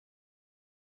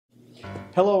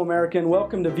Hello America, and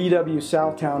welcome to VW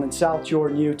Southtowne in South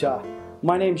Jordan, Utah.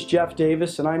 My name's Jeff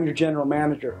Davis and I'm your general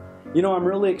manager. You know, I'm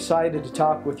really excited to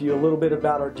talk with you a little bit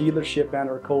about our dealership and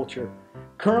our culture.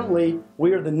 Currently,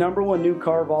 we are the #1 new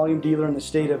car volume dealer in the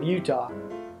state of Utah,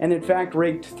 and in fact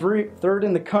ranked third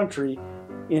in the country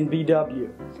in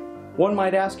VW. One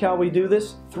might ask how we do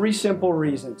this? 3 simple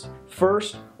reasons.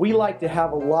 First, we like to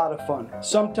have a lot of fun,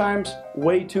 sometimes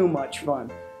way too much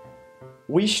fun.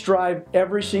 We strive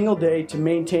every single day to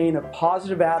maintain a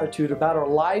positive attitude about our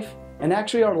life and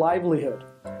actually our livelihood,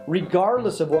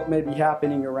 regardless of what may be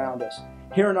happening around us.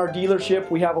 Here in our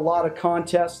dealership, we have a lot of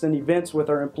contests and events with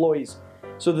our employees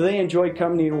so that they enjoy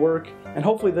coming to work and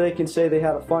hopefully they can say they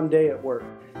had a fun day at work.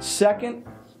 Second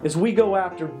is we go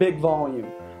after big volume.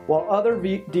 While other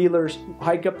dealers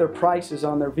hike up their prices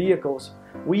on their vehicles,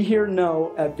 we here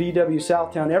know at VW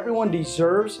Southtowne everyone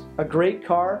deserves a great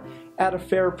car at a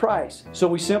fair price. So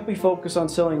we simply focus on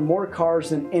selling more cars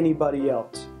than anybody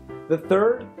else. The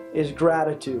third is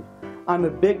gratitude. I'm a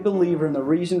big believer in the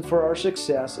reason for our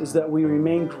success is that we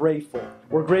remain grateful.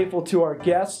 We're grateful to our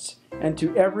guests and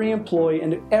to every employee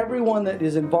and to everyone that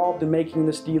is involved in making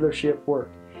this dealership work.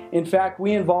 In fact,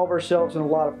 we involve ourselves in a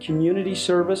lot of community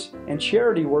service and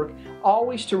charity work,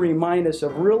 always to remind us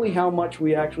of really how much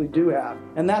we actually do have.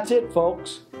 And that's it,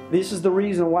 folks. This is the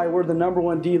reason why we're the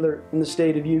 #1 dealer in the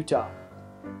state of Utah.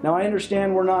 Now, I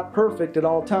understand we're not perfect at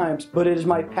all times, but it is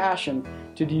my passion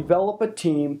to develop a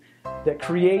team that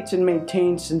creates and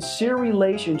maintains sincere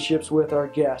relationships with our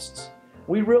guests.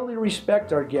 We really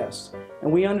respect our guests,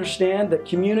 and we understand that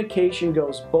communication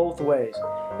goes both ways.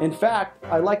 In fact,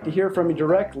 I'd like to hear from you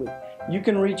directly. You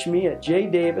can reach me at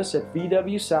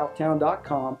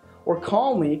jdavis@vwsouthtown.com or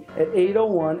call me at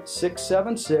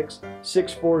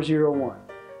 801-676-6401.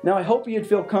 Now, I hope you'd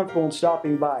feel comfortable in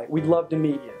stopping by. We'd love to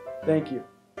meet you. Thank you.